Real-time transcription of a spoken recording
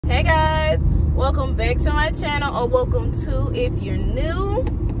Hey guys, welcome back to my channel, or welcome to if you're new.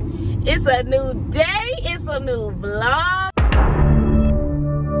 It's a new day, it's a new vlog.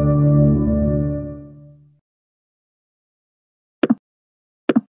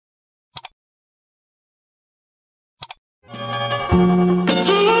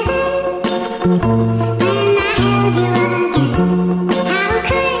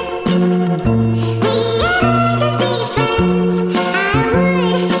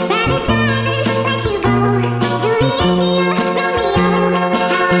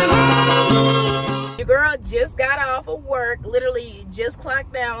 Just got off of work, literally just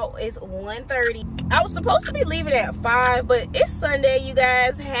clocked out. It's 1:30. I was supposed to be leaving at 5, but it's Sunday, you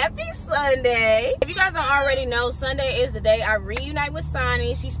guys. Happy Sunday. If you guys don't already know, Sunday is the day I reunite with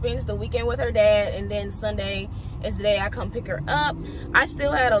SANI'S. She spends the weekend with her dad, and then Sunday is the day I come pick her up. I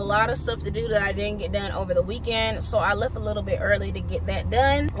still had a lot of stuff to do that I didn't get done over the weekend, so I left a little bit early to get that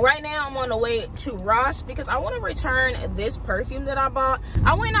done. Right now I'm on the way to Ross because I want to return this perfume that I bought.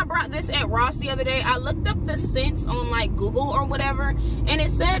 I went and I brought this at Ross the other day. I looked up the scents on like Google or whatever, and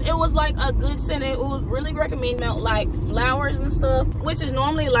it said it was like a good scent. It was really recommended, like flowers and stuff, which is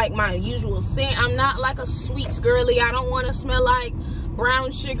normally like my usual scent. I'm not like a sweets girly. I don't want to smell like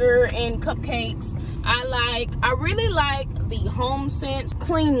brown sugar and cupcakes. I really like the home scents,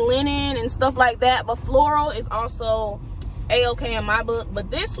 clean linen and stuff like that, but floral is also a-okay in my book. But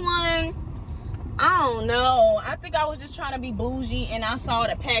this one, I don't know, I think I was just trying to be bougie, and I saw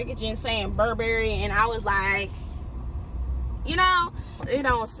the packaging saying Burberry, and I was like, you know, it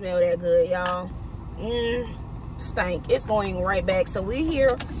don't smell that good, y'all. Stink. It's going right back. So we're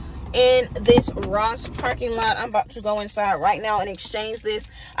here in this Ross parking lot. I'm about to go inside right now and exchange this.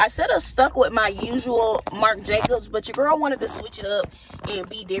 I should have stuck with my usual Marc Jacobs, but your girl wanted to switch it up and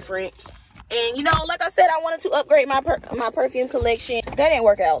be different. And you know, like I said, I wanted to upgrade my perfume collection. That didn't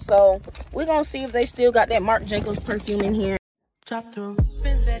work out, so we're gonna see if they still got that Marc Jacobs perfume in here. Drop the roof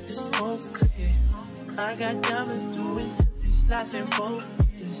and let the smoke clear. I got diamonds doing slots in both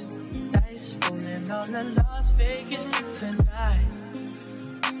ears. Dice rolling on the Las Vegas tonight.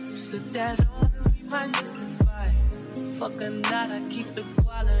 Slip that on and we might justify. Fuck a night, I keep the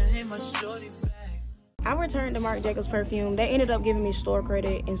wallet in my shorty bag. I returned the Marc Jacobs perfume. They ended up giving me store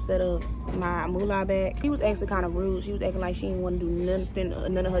credit instead of my moolah back. She was actually kind of rude. She was acting like she didn't want to do nothing,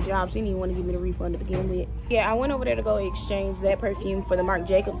 none of her jobs. She didn't even want to give me the refund to begin with. Yeah, I went over there to go exchange that perfume for the Marc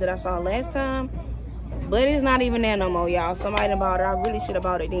Jacobs that I saw last time. But it's not even there no more, y'all. Somebody done bought it. I really should have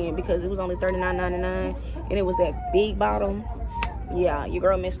bought it then because it was only $39.99, and it was that big bottle. Yeah, your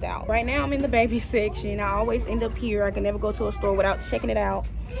girl missed out. Right now I'm in the baby section. I always end up here. I can never go to a store without checking it out.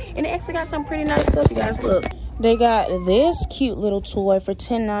 And they actually got some pretty nice stuff, you guys. Look, they got this cute little toy for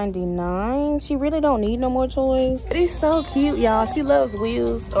 $10.99. She really don't need no more toys. It is so cute, y'all. She loves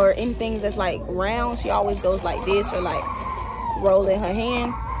wheels or anything that's like round. She always goes like this or like roll in her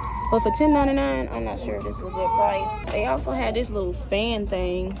hand. But for $10.99, I'm not sure if this is a good price. They also had this little fan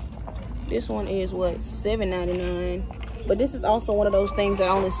thing. This one is what, $7.99. But this is also one of those things that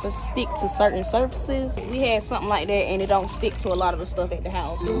only stick to certain surfaces. We had something like that, and it don't stick to a lot of the stuff at the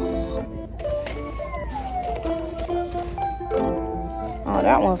house. Oh,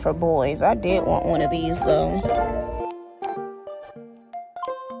 that one for boys. I did want one of these though.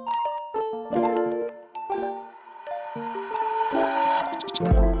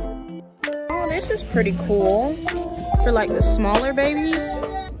 Oh, this is pretty cool for like the smaller babies.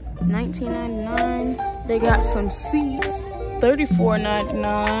 $19.99. They got some seats,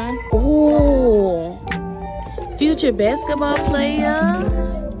 $34.99. Ooh, future basketball player.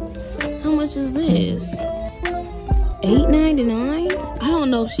 How much is this? $8.99. I don't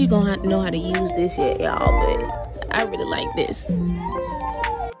know if she gonna know how to use this yet, y'all, but I really like this.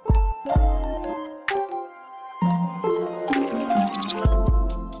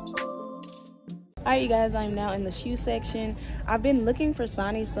 Alright, you guys, I'm now in the shoe section. I've been looking for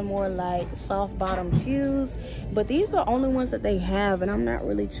SANI'S some more like soft bottom shoes, but these are the only ones that they have, and I'm not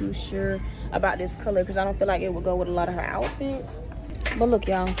really too sure about this color because I don't feel like it would go with a lot of her outfits. But look,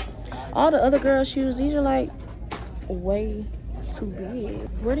 y'all, all the other girls' shoes, these are like way too big.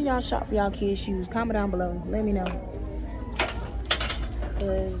 Where do y'all shop for y'all kids' shoes? Comment down below, let me know,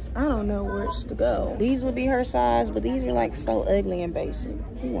 because I don't know where it's to go. These would be her size, but these are like so ugly and basic.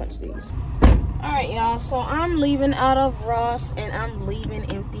 Who wants these? All right, y'all, so I'm leaving out of Ross, and I'm leaving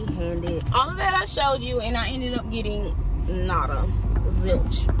empty-handed. All of that I showed you, and I ended up getting nada,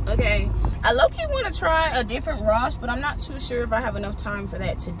 zilch, okay? I low-key want to try a different Ross, but I'm not too sure if I have enough time for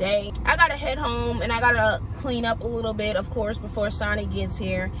that today. I gotta head home, and I gotta clean up a little bit, of course, before SANI'S gets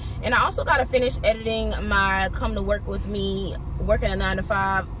here. And I also gotta finish editing my Come to Work With Me, working a 9 to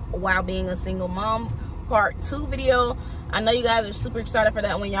 5 while being a single mom part 2 video. I know you guys are super excited for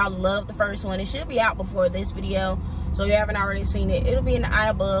that one. Y'all love the first one. It should be out before this video, so if you haven't already seen it, it'll be in the eye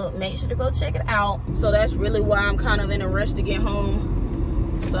above. Make sure to go check it out. So that's really why I'm kind of in a rush to get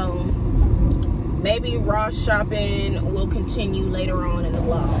home. So maybe Ross shopping will continue later on in the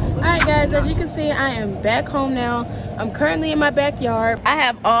vlog. All right guys, as you can see, I am back home now. I'm currently in my backyard. I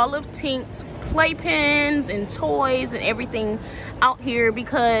have all of Tink's playpens and toys and everything out here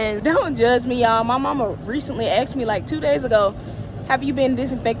because, don't judge me, y'all. My mama recently asked me like 2 days ago, have you been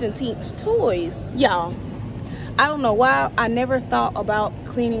disinfecting Tink's toys? Y'all, I don't know why I never thought about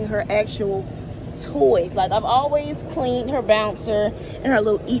cleaning her actual toys. Like, I've always cleaned her bouncer and her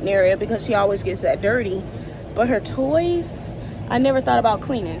little eating area because she always gets that dirty, but her toys I never thought about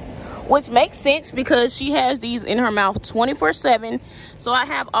cleaning, which makes sense because she has these in her mouth 24/7. So I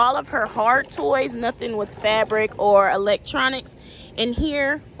have all of her hard toys, nothing with fabric or electronics, in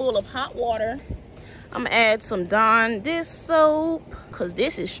here full of hot water. I'm gonna add some Dawn dish soap because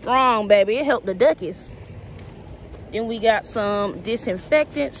this is strong, baby. It helped the duckies. Then we got some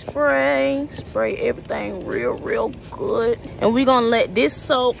disinfectant spray. Spray everything real good. And we're gonna let this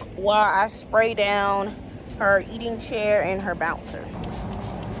soak while I spray down her eating chair and her bouncer.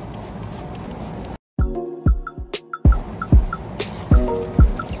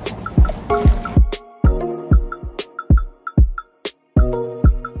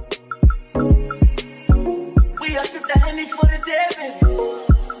 We are sit the Henny for the day, baby.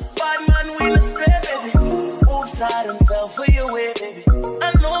 Bad man, we not spray, baby. Oops, I done fell for your way, baby.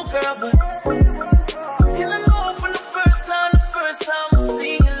 I know, girl, but you don't know from the first time I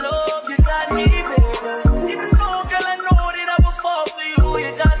seen your love, you got me, baby. Even though, girl, I know that I will fall for you,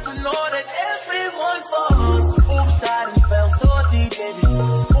 you got to know that everyone falls. Oops, I done fell so deep, baby.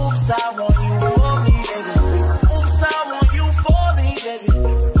 Oops, I want you for me, baby. Oops, I want you for me, baby.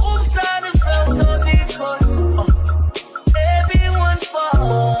 Oops, I done fell so deep, cause everyone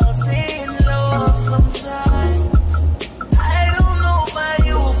falls in love sometimes. I don't know about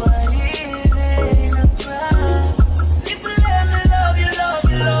you, but it ain't a crime. If you let me love you, love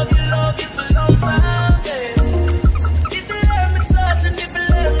you, love you, love you for a long time, baby. If you let me touch and if you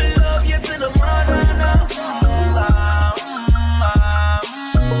let me love you till the morning,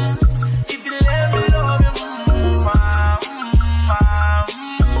 if you let me love you,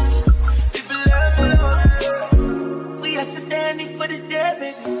 if you let me love you, we are standing for the day,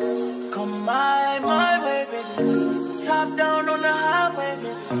 baby. Come my way, baby. Top down on the highway,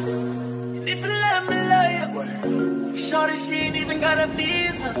 baby. And if you let me love you, shorty, she ain't even got a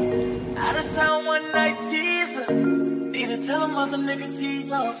visa. Out of town one night teaser. Need to tell mother niggas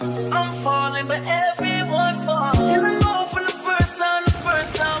he's off. I'm falling, but everyone falls. And I know from the first time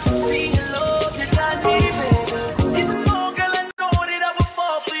I seen your love, you got me, baby. Even though, girl, I know that I will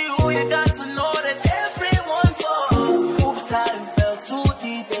fall for you, you got to know that everyone falls. Oops, I done fell too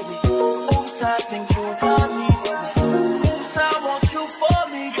deep, baby. Oops, I think you got me, baby. Oops, I want you for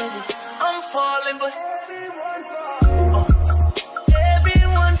me, baby. I'm falling, but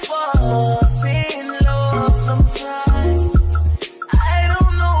everyone falls in love sometimes. I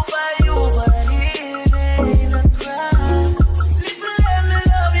don't know about you, but it ain't a crime. If you let me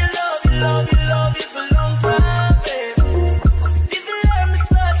love you, love you, love you, love you for a long time, baby. If you let me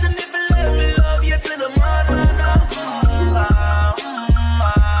touch and if you let me love you till the morning,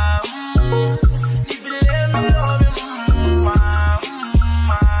 if you let me love you, if you let me touch you,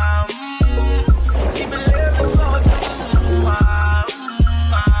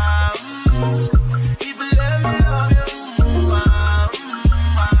 if you let me love you.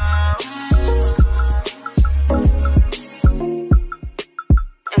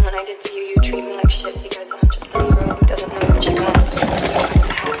 And when I did see you, you treat me like shit because I'm just some girl who doesn't know what she wants. You have,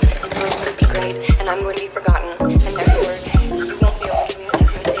 and you're going to be great, and I'm going to be forgotten, and therefore you won't be able to give me the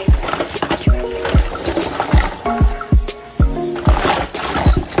time of day. But you really think that's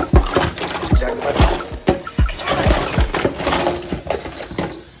exactly what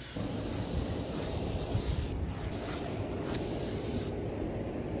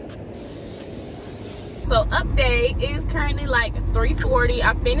So update is currently like 3:40.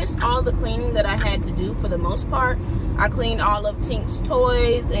 I finished all the cleaning that I had to do for the most part. I cleaned all of Tink's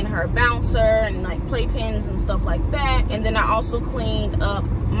toys and her bouncer and like playpens and stuff like that. And then I also cleaned up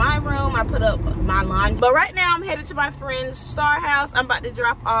my room. I put up my laundry. But right now I'm headed to my friend's Star House. I'm about to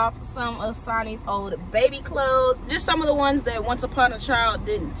drop off some of SANI'S old baby clothes. Just some of the ones that Once Upon a Child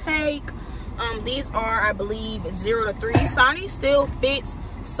didn't take. These are, I believe, 0 to 3. SANI'S still fits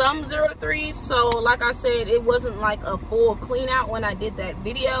some 0 to 3. So like I said, it wasn't like a full clean out when I did that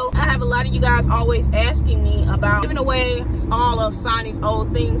video. I have a lot of you guys always asking me about giving away all of SANI'S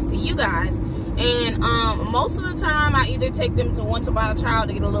old things to you guys. And most of the time I either take them to Once Upon a Child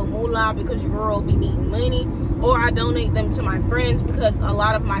to get a little moolah because your girl be needing money, or I donate them to my friends because a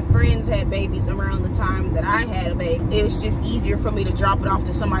lot of my friends had babies around the time that I had a baby. It's just easier for me to drop it off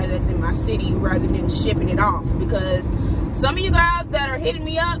to somebody that's in my city rather than shipping it off, because some of you guys that are hitting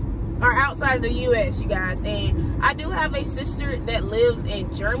me up are outside of the US, you guys. And I do have a sister that lives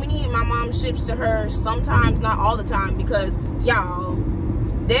in Germany, and my mom ships to her sometimes, not all the time, because y'all,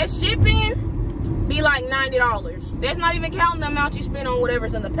 that shipping be like $90. That's not even counting the amount you spend on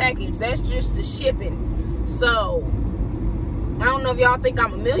whatever's in the package. That's just the shipping. So I don't know if y'all think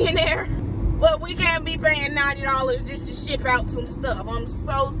I'm a millionaire, but we can't be paying $90 just to ship out some stuff. I'm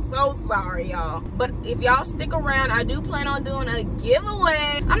so sorry, y'all. But if y'all stick around, I do plan on doing a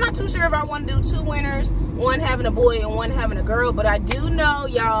giveaway. I'm not too sure if I want to do 2 winners, one having a boy and one having a girl, but I do know,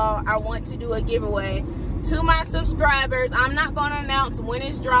 y'all, I want to do a giveaway to my subscribers. I'm not going to announce when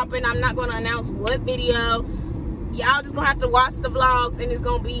it's dropping. I'm not going to announce what video. Y'all just going to have to watch the vlogs, and it's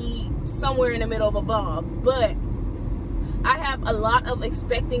going to be somewhere in the middle of a vlog. But I have a lot of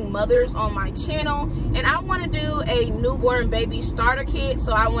expecting mothers on my channel, and I want to do a newborn baby starter kit.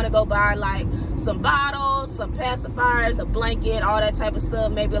 So I want to go buy like some bottles, some pacifiers, a blanket, all that type of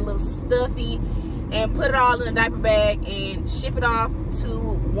stuff, maybe a little stuffy, and put it all in a diaper bag and ship it off to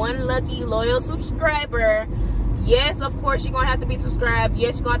one lucky loyal subscriber. Yes, of course, you're gonna have to be subscribed.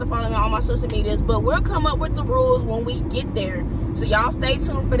 Yes, you're gonna have to follow me on all my social medias, but we'll come up with the rules when we get there. So y'all stay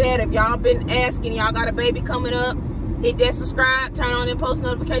tuned for that. If y'all been asking, y'all got a baby coming up, hit that subscribe, turn on them post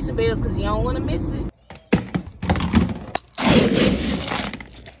notification bells, because you don't want to miss it.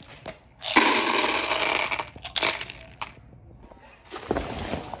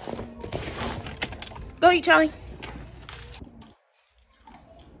 Go eat, Charlie.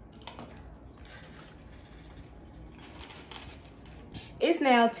 It's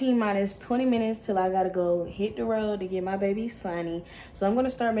now T-minus 20 minutes till I gotta go hit the road to get my baby Sunny. So I'm gonna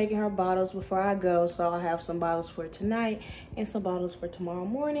start making her bottles before I go. So I'll have some bottles for tonight and some bottles for tomorrow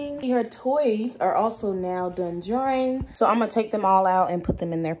morning. Her toys are also now done drying. So I'm gonna take them all out and put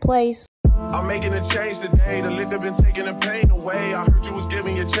them in their place. I'm making a change today. The liquor been taking the pain away. I heard you was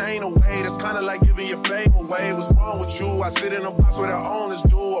giving your chain away. That's kind of like giving your fame away. What's wrong with you? I sit in a box where the owners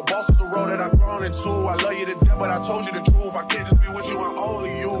do. A boss is a road that I've grown into. I love you to death, but I told you the truth. I can't just be with you and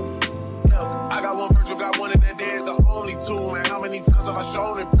only you. I got one Virgil, got one, and that there is the only 2, man. How many times have I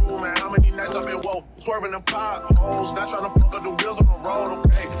shown it through, man? How many nights I've been woke, swerving the potholes, not trying to fuck up the wheels on the road,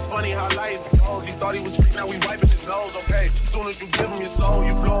 okay? Funny how life goes. He thought he was sweet, now we wiping his nose, okay? Soon as you give him your soul,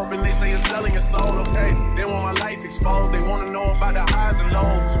 you blow up and they say you're selling your soul, okay? They want my life exposed, they want to know about the highs and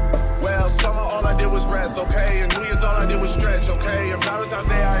lows. Well, summer all I did was rest, okay? And New Year's all I did was stretch, okay? And Valentine's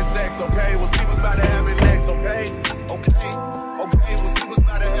Day I had sex, okay? We'll see what's about to happen next, okay? Okay, okay, we'll see what's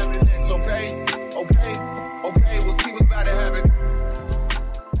about to happen next, okay? Okay, okay, we'll see what's about to happen.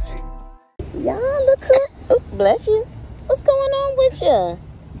 Hey. Y'all, look who, oh, bless you. What's going on with you?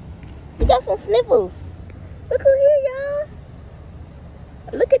 You got some sniffles. Look who here,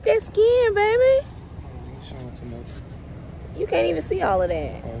 y'all. Look at that skin, baby. Showing too much. You can't even see all of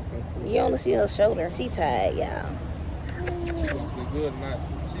that. Oh, okay. You only see her shoulder. She tired, y'all. She don't see good or not.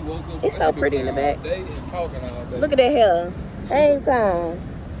 She woke up. It's so pretty in the back. All day and talking all day. Look at that hair. Hang time.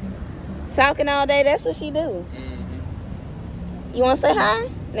 Talking all day, that's what she do. Mm-hmm. You want to say hi?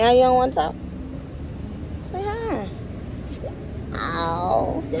 Now you don't want to talk? Say hi.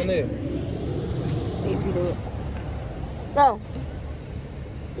 Ow. Son there. See if you do it. Go.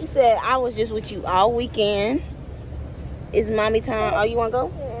 She said, I was just with you all weekend. It's mommy time. Oh, you want to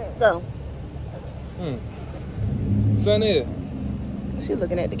go? Go. Son there. She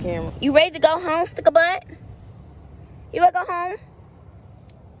looking at the camera. You ready to go home, stick a butt? You ready to go home?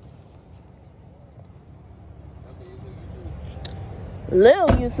 Little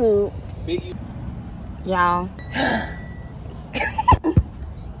YouTube. Big Y'all.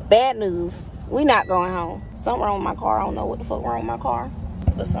 Bad news. We not going home. Something wrong with my car. I don't know what the fuck wrong with my car,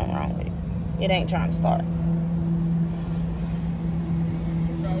 but something wrong with it. It ain't trying to start.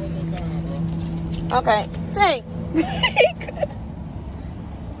 Try one more time, bro. Okay. Take.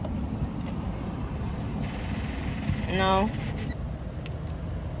 No.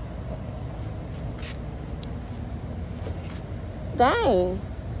 Dang.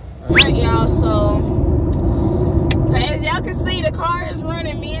 Alright, y'all, so as y'all can see, the car is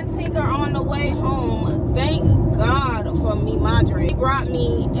running. Me and Tink are on the way home. Thank God for me, Madre. He brought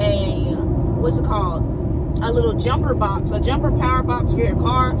me a, what's it called? a little jumper box, a jumper power box for your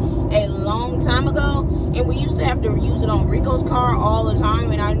car a long time ago, and we used to have to use it on Rico's car all the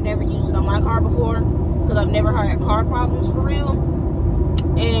time, and I never used it on my car before because I've never had car problems for real.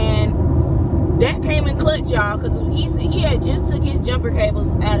 And that came in clutch, y'all, because he had just took his jumper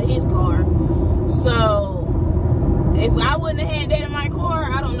cables out of his car. So if I wouldn't have had that in my car,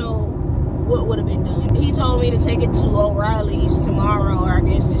 I don't know what would have been done. He told me to take it to O'Reilly's tomorrow, or I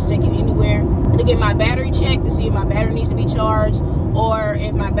guess just take it anywhere, to get my battery checked to see if my battery needs to be charged, or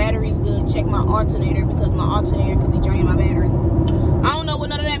if my battery's good, check my alternator, because my alternator could be draining my battery. I don't know what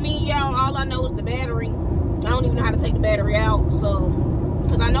none of that means, y'all. All I know is the battery. I don't even know how to take the battery out, so,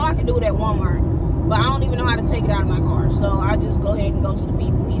 because I know I can do it at Walmart, but I don't even know how to take it out of my car. So I just go ahead and go to the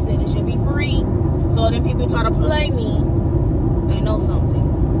people. He said it should be free, so then people try to play me, they know something.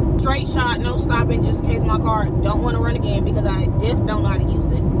 Straight shot, no stopping, just in case my car don't want to run again, because I just don't know how to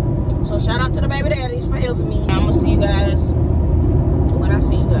use it. So shout out to the baby daddies for helping me. I'm gonna see you guys when I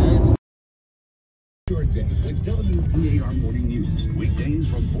see you guys. Your day with WPAR Morning News. Weekdays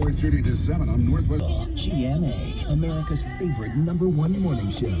from 4:30 to 7 on Northwest. GMA, America's favorite #1 morning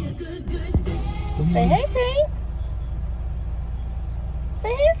show. Say hey, Tank. Say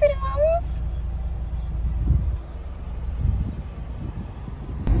hey, pretty mamas.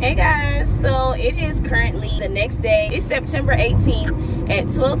 Hey guys, so it is currently the next day. It's September 18th at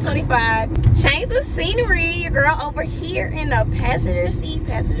 12:25. Change of scenery. Your girl over here in the passenger seat,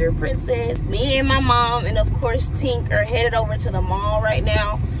 passenger princess. Me and my mom and of course Tink are headed over to the mall right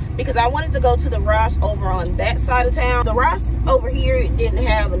now because I wanted to go to the Ross over on that side of town. The Ross over here didn't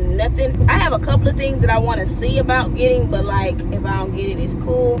have nothing. I have a couple of things that I want to see about getting, but like if I don't get it, it's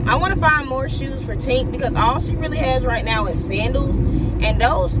cool. I want to find more shoes for Tink because all she really has right now is sandals, and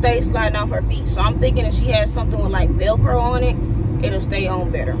those stay sliding off her feet. So I'm thinking if she has something with like Velcro on it, it'll stay on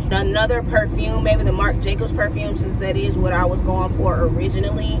better. Another perfume, maybe the Marc Jacobs perfume, since that is what I was going for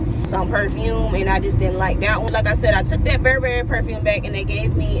originally. Some perfume, and I just didn't like that one. Like I said, I took that Burberry perfume back and they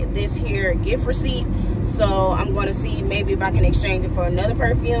gave me this here gift receipt. So I'm going to see maybe if I can exchange it for another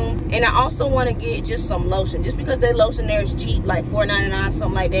perfume. And I also want to get just some lotion, just because their lotion there is cheap, like $4.99,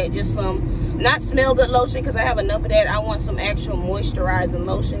 something like that. Just some, not smell good lotion, because I have enough of that. I want some actual moisturizing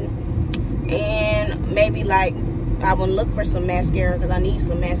lotion. And maybe like, I would look for some mascara because I need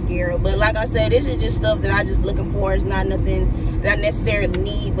some mascara. But like I said, this is just stuff that I just looking for. It's not nothing that I necessarily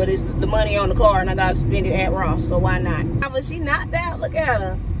need, but it's the money on the car and I gotta spend it at Ross, so why not? But she knocked out. Look at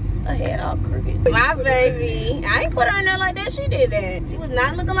her. Her head all crooked. My baby. I ain't put her in there like that. She did that. She was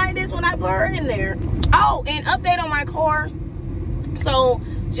not looking like this when I put her in there. Oh, and update on my car. So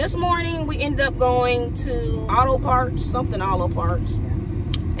just morning we ended up going to auto parts, something auto parts.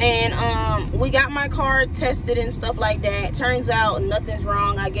 And we got my car tested and stuff like that. Turns out nothing's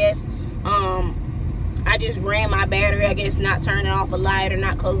wrong, I guess. I just ran my battery, I guess, not turning off a light or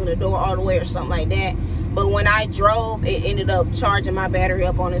not closing the door all the way or something like that. But when I drove, it ended up charging my battery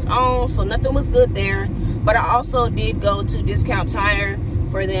up on its own, so nothing was good there. But I also did go to Discount Tire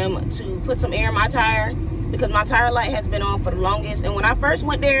for them to put some air in my tire because my tire light has been on for the longest. And when I first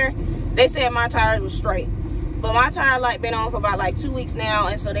went there, they said my tires were straight. But my tire light been on for about like 2 weeks now,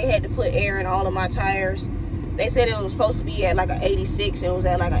 and so they had to put air in all of my tires. They said it was supposed to be at like an 86 and it was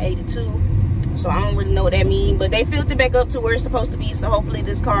at like an 82. So I don't really know what that means, but they filled it back up to where it's supposed to be. So hopefully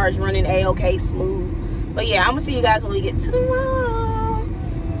this car is running a-okay smooth. But yeah, I'm gonna see you guys when we get to the mall.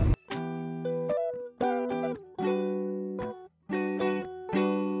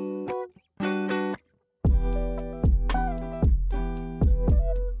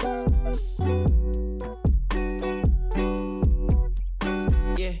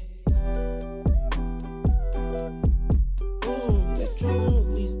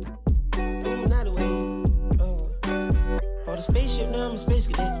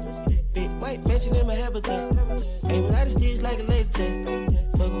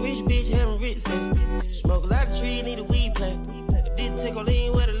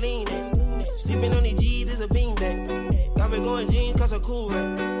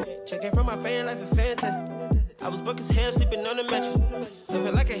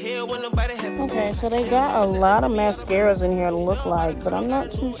 Okay, so they got a lot of mascaras in here to look like, but I'm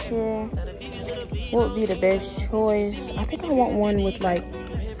not too sure what would be the best choice. I think I want one with like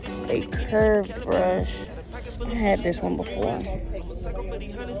a curved brush. I had this one before.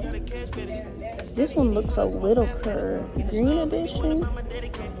 This one looks a little curved. Green edition?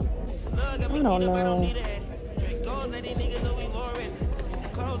 I don't know.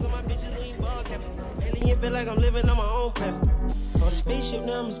 Feel like I'm living on my own path. On a spaceship,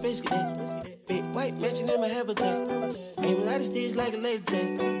 now I'm a space cadet. Big white mansion in my habitat. Aiming out of stage like a laser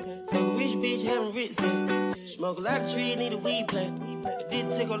tag. Fuck a rich bitch, having rich set. Smoke a lot of trees, need a weed plant. I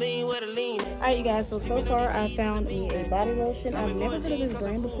did take a lean where the lean. Alright, you guys, so far I found me a body lotion. I've never heard of this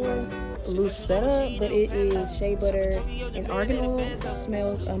brand before. Loose setup, but it is shea butter and argan oil. It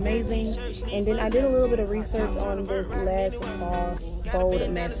smells amazing. And then I did a little bit of research on this Last False Fold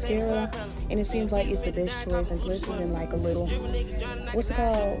mascara, and it seems like it's the best choice. And plus it's in like a little, what's it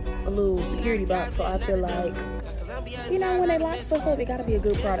called, a little security box. So I feel like, you know, when they lock stuff up, it gotta be a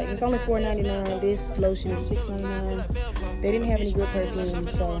good product. It's only $4.99. This lotion is $6.99. They didn't have any good perfume,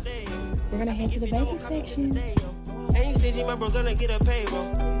 so we're gonna head to the baby section. Ain't stingy, my bro gonna get a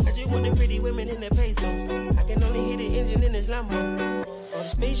payroll. I just want the pretty women in that peso. I can only hit the engine in this Lambo. On a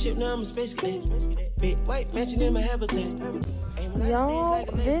spaceship, now I'm a space cadet. Big white mansion in my habitat. Y'all,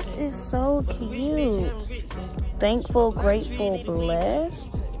 this is so cute. Thankful, grateful,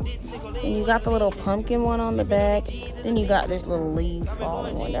 blessed. And you got the little pumpkin one on the back. Then you got this little leaf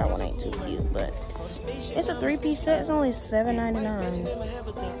falling one. That one ain't too cute, but it's a 3-piece set. It's only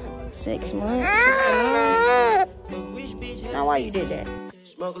 $7.99. 6 months, 69. Now why you did that?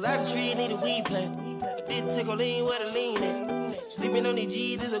 Smoke a lot of trees, need a weed plant. I did take a lean where the lean at. Sleeping on these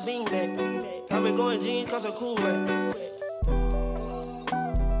G's is a beanbag. I've been going jeans cause I'm cool right.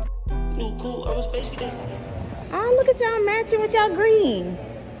 New cool, I'm a space cadet. Oh, look at y'all matching with y'all green.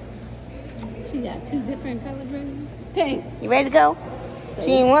 She got 2 different color greens. Pink. You ready to go? She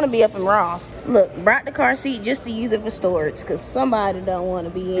didn't want to be up in Ross. Look, brought the car seat just to use it for storage because somebody don't want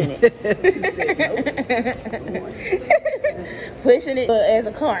to be in it. Pushing it as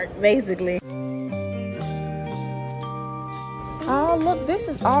a cart, basically. Oh, look, this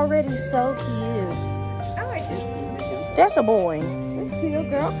is already so cute. I like this one. That's a boy. This little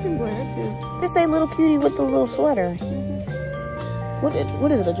girl can wear it too. This a little cutie with the little sweater. What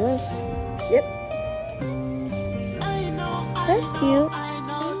is it, a dress? Yep. That's cute.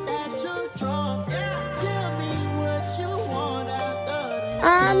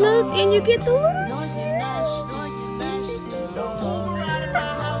 Ah, look, and you get the little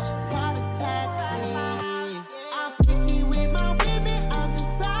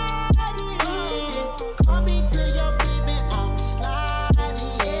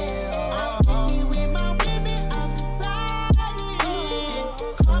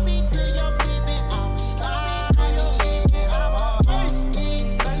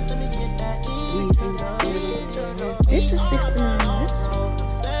This is 69.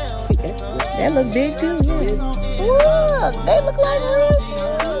 That look big too. Yeah. Look, they look like real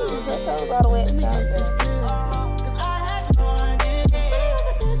shoes. That toes all the way to the top.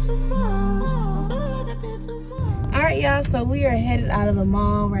 Alright, y'all, so we are headed out of the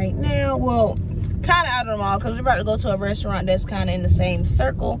mall right now. Well, kind of out of the mall because we're about to go to a restaurant that's kind of in the same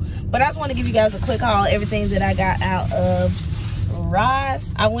circle. But I just want to give you guys a quick haul, everything that I got out of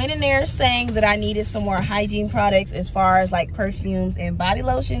Ross. I went in there saying that I needed some more hygiene products as far as like perfumes and body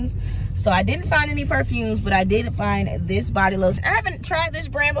lotions. So I didn't find any perfumes, but I did find this body lotion. I haven't tried this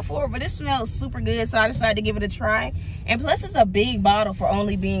brand before, but it smells super good, so I decided to give it a try. And plus it's a big bottle for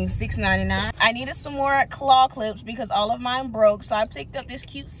only being $6.99. I needed some more claw clips because all of mine broke, so I picked up this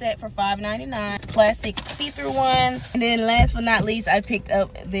cute set for $5.99. Plastic see-through ones. And then last but not least, I picked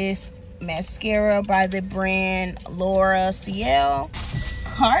up this mascara by the brand Laura CL.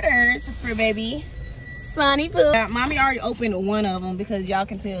 Carter's for baby Sonny Poo. Mommy already opened one of them because y'all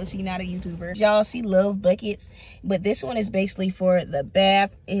can tell she not a YouTuber. Y'all, she love buckets, but this one is basically for the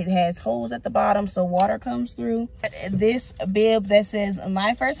bath. It has holes at the bottom so water comes through. This bib that says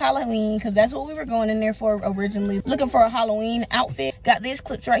my first Halloween, because that's what we were going in there for originally, looking for a Halloween outfit. Got this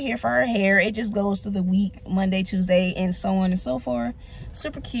clips right here for her hair. It just goes to the week, Monday, Tuesday, and so on and so forth.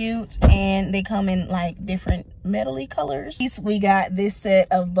 Super cute, and they come in like different metally colors. We got this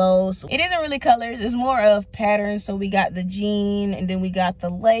set of bows. It isn't really colors, it's more of patterns. So we got the jean and then we got the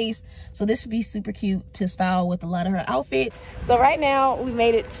lace, so this would be super cute to style with a lot of her outfit. So right now we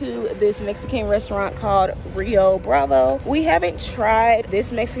made it to this Mexican restaurant called Rio Bravo. We haven't tried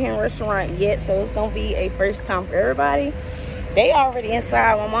this Mexican restaurant yet, so it's gonna be a first time for everybody. They already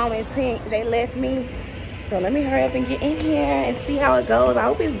inside. My mom and Tink, they left me, so let me hurry up and get in here and see how it goes. I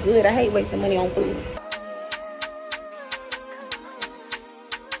hope it's good. I hate wasting money on food.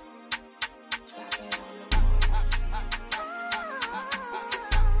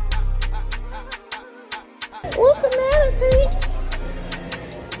 What's the matter, Tink?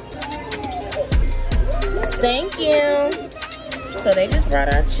 Thank you. So they just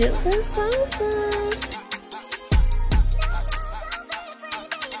brought our chips and salsa.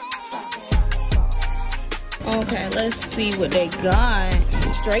 Okay, let's see what they got.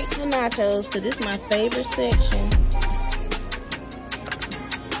 Straight to nachos, because this is my favorite section.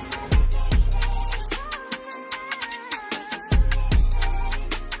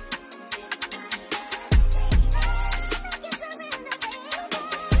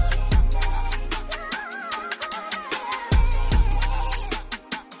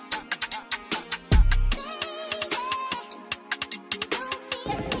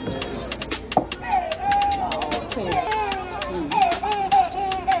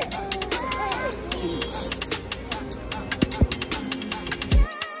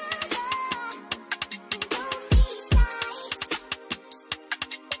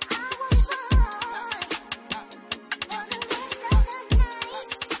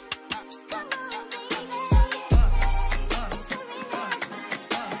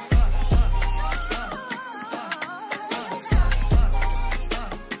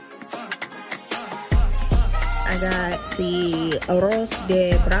 I got the arroz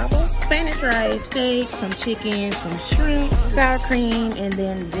de bravo, Spanish rice, steak, some chicken, some shrimp, sour cream, and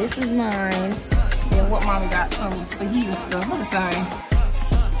then this is mine. Then what mommy got, some fajita stuff. Look at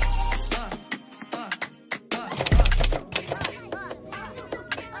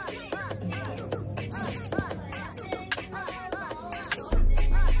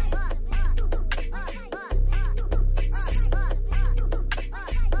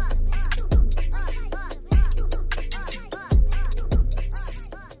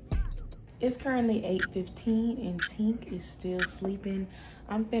It's currently 8:15 and Tink is still sleeping.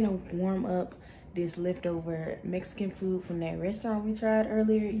 I'm finna warm up this leftover Mexican food from that restaurant we tried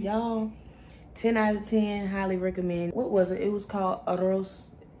earlier. Y'all, 10 out of 10, highly recommend. What was it? It was called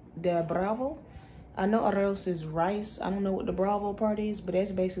Arroz de Bravo. I know arroz is rice. I don't know what the Bravo part is, but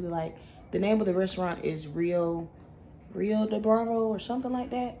that's basically like, the name of the restaurant is Rio de Bravo or something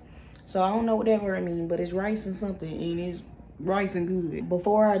like that. So I don't know what that word means, but it's rice and something, and it's rice and good.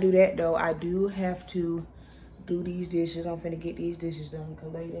 Before I do that though, I do have to do these dishes. I'm finna get these dishes done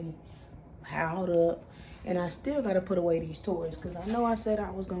because they done piled up, and I still gotta put away these toys because I know I said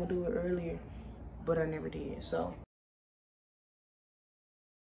I was gonna do it earlier, but I never did. So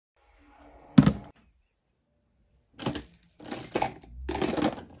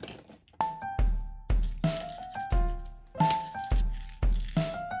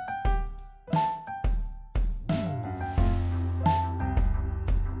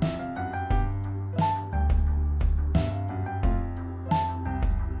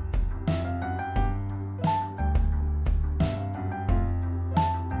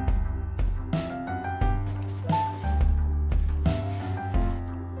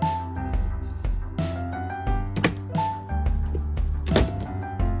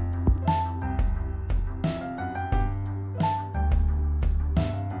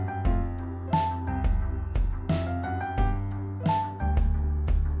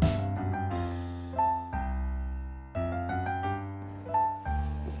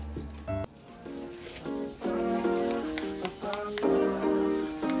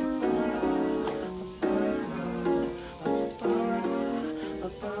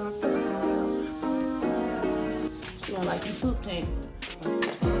smell like you poop tank.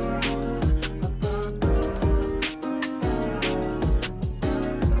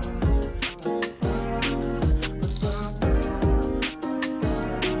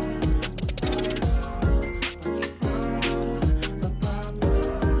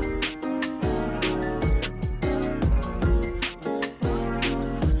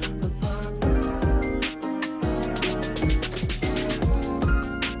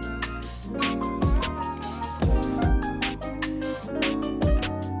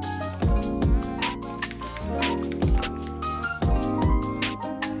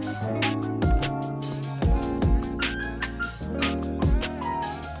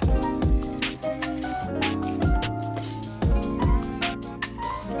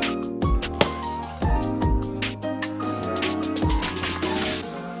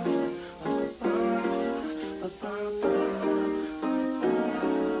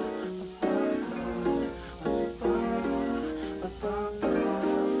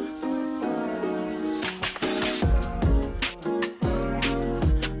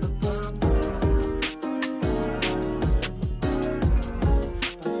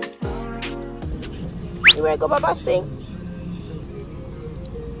 You ready to go by bus thing?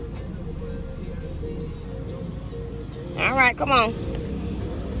 All right, come on.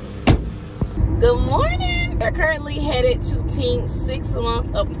 Good morning. We're currently headed to Tink's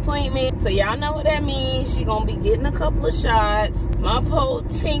 6-month appointment. So y'all know what that means. She's gonna be getting a couple of shots. My poor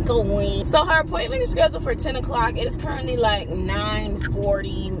Tinkle wing. So her appointment is scheduled for 10 o'clock. It is currently like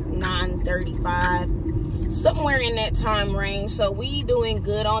 9:40, 9:35. somewhere in that time range. So we doing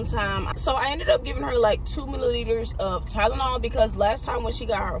good on time. So I ended up giving her like 2 milliliters of Tylenol, because last time when she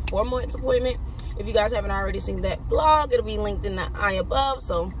got her 4 months appointment, if you guys haven't already seen that vlog, it'll be linked in the eye above,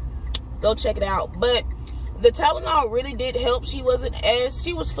 so go check it out. But the Tylenol really did help. She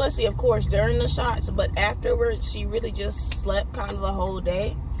was fussy, of course, during the shots, but afterwards she really just slept kind of the whole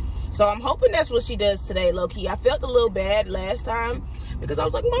day. So I'm hoping that's what she does today, low-key. I felt a little bad last time because I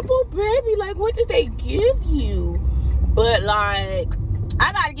was like, my poor baby, like, what did they give you? But like,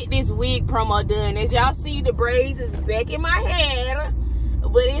 I gotta get this wig promo done. As y'all see, the braids is back in my head,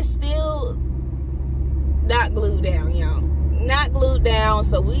 but it's still not glued down, y'all. Not glued down.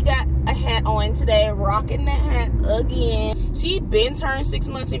 So we got a hat on today, rocking that hat again. She been turned 6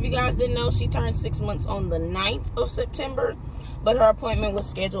 months. If you guys didn't know, she turned 6 months on the 9th of September, but her appointment was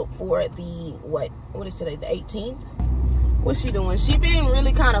scheduled for the what is today, the 18th. What's she doing? She been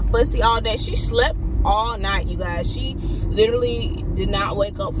really kind of fussy all day. She slept all night, you guys. She literally did not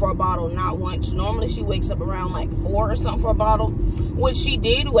wake up for a bottle, not once. Normally she wakes up around like 4 or something for a bottle, which she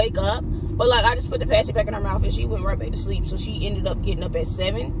did wake up. But like, I just put the patchy back in her mouth and she went right back to sleep. So she ended up getting up at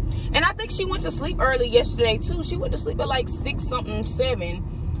 7. And I think she went to sleep early yesterday too. She went to sleep at like 6 something,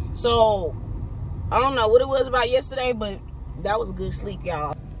 7. So I don't know what it was about yesterday, but that was a good sleep,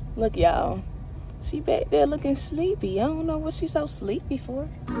 y'all. Look, y'all. She back there looking sleepy. I don't know what she's so sleepy for.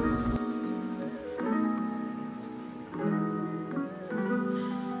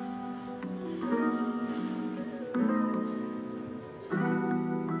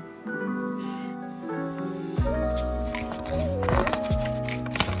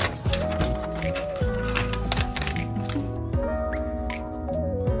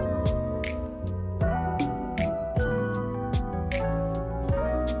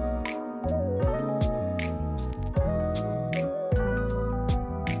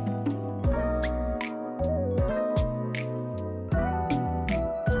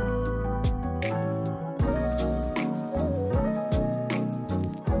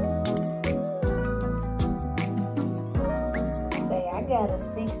 Got a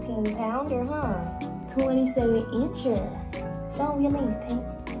 16-pounder, huh? 27-incher. Show me your link, Tank.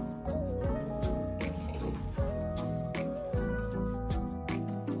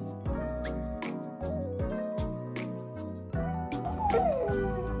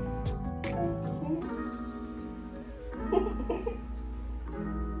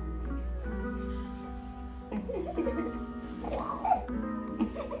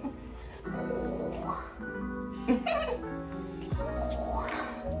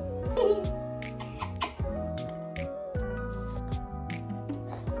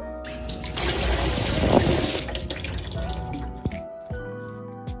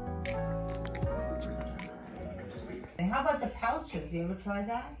 How about the pouches? You ever try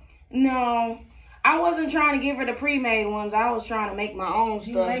that? No, I wasn't trying to give her the pre-made ones. I was trying to make my own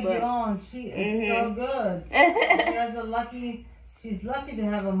stuff. You make your own. She is so good. She has a lucky. She's lucky to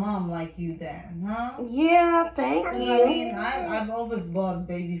have a mom like you, then, huh? Yeah, thank you. I mean, I've always bought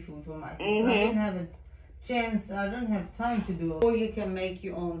baby food for my kids. I didn't have a chance. I don't have time to do it. Or you can make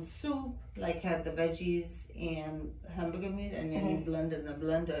your own soup, like have the veggies and hamburger meat, and then you blend it in a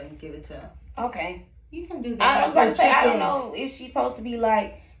blender and give it to her. Okay. You can do that. I was about to say, I don't know if she's supposed to be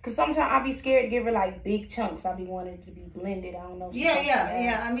like, because sometimes I'll be scared to give her like big chunks. I'll be wanting it to be blended. I don't know.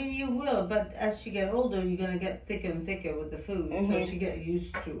 Yeah. I mean, you will, but as she get older, you're gonna get thicker and thicker with the food, so she get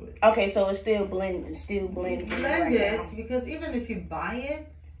used to it. Okay, so it's still blended. Blend it, because even if you buy it,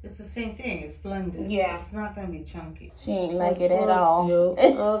 it's the same thing. It's blended. Yeah. It's not gonna be chunky. She ain't like it at all.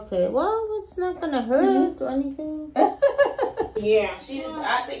 Okay. Well, it's not gonna hurt or anything. Yeah.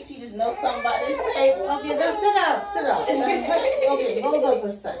 I think she just knows something about this table. Okay, then sit up. Okay, hold up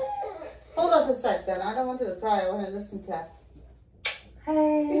a sec. Hold up a sec, then. I don't want you to cry. I want to listen to her.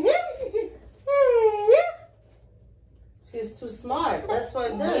 Hey. She's too smart. That's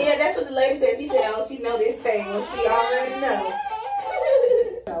what it does. Yeah, that's what the lady said. She said, oh, she know this table. She already know.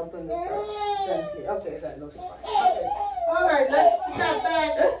 Open this up gently. Okay, that looks fine. Okay. All right, let's put that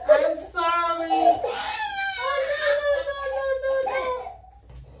back. I'm sorry.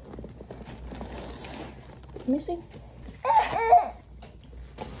 Let me see.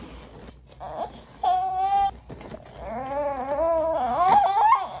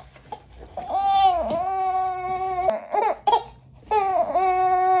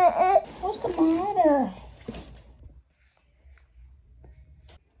 What's the matter?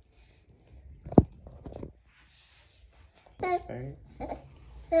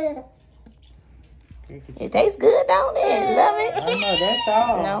 It tastes good, don't it? Love it. I know, that's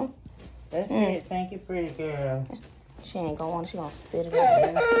all. No. That's it. Thank you, pretty girl. She ain't gonna want it. She gonna spit it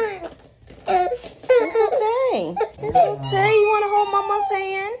out. It's okay. okay. It's okay. You want to hold mama's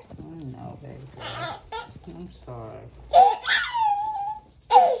hand? No, baby. I'm sorry.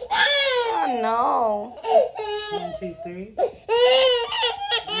 I know. 1, 2, 3.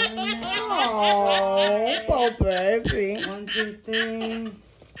 Oh, poor baby. 1, 2, 3.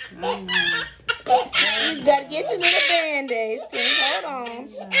 You gotta get your little band-aids, Tink. Hold on.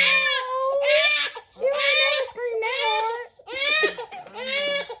 You ain't never scream that hard.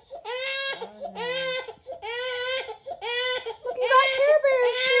 You got Care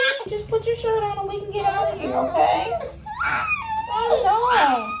Bears. Just put your shirt on and we can get out of here, okay? Oh no.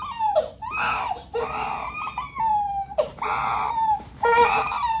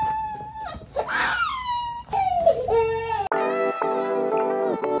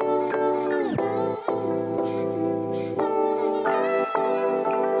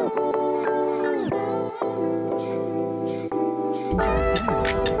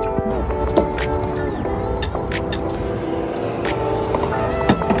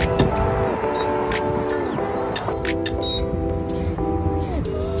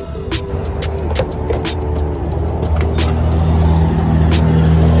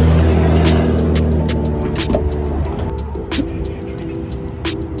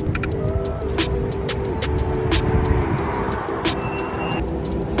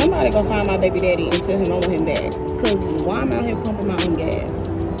 Somebody go find my baby daddy and tell him I want him back. Cause why I'm out here pumping my own gas?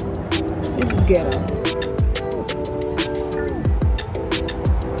 This is ghetto.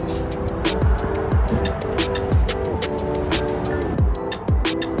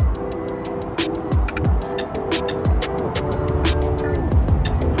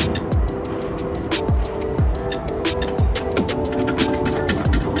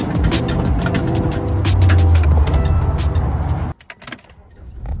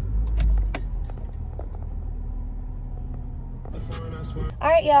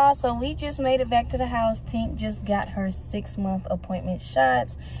 Alright y'all, so we just made it back to the house. Tink just got her 6-month appointment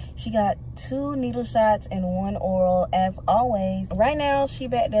shots. She got 2 needle shots and 1 oral as always. Right now she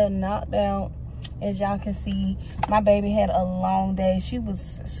back there knocked out. As y'all can see, my baby had a long day. She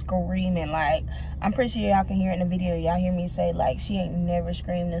was screaming. Like, I'm pretty sure y'all can hear it in the video. Y'all hear me say, like, she ain't never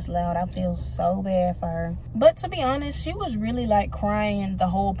screamed this loud. I feel so bad for her. But to be honest, she was really like crying the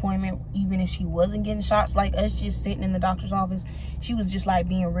whole appointment, even if she wasn't getting shots. Like us just sitting in the doctor's office, she was just like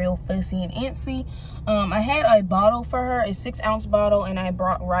being real fussy and antsy. I had a bottle for her, a 6-ounce bottle, and I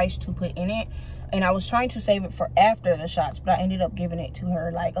brought rice to put in it. And I was trying to save it for after the shots, but I ended up giving it to her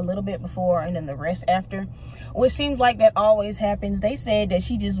like a little bit before and then the rest after. Which seems like that always happens. They said that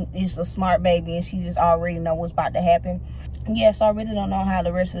she just is a smart baby and she just already know what's about to happen. Yes, I really don't know how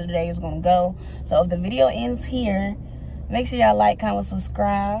the rest of the day is going to go. So if the video ends here, make sure y'all like, comment,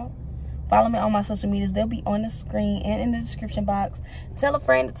 subscribe. Follow me on my social medias. They'll be on the screen and in the description box. Tell a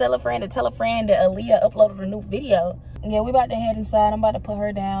friend to tell a friend to tell a friend that Aaliyah uploaded a new video. Yeah, we about to head inside. I'm about to put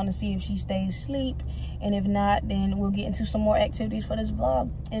her down and see if she stays asleep. And if not, then we'll get into some more activities for this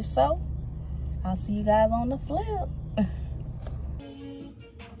vlog. If so, I'll see you guys on the flip.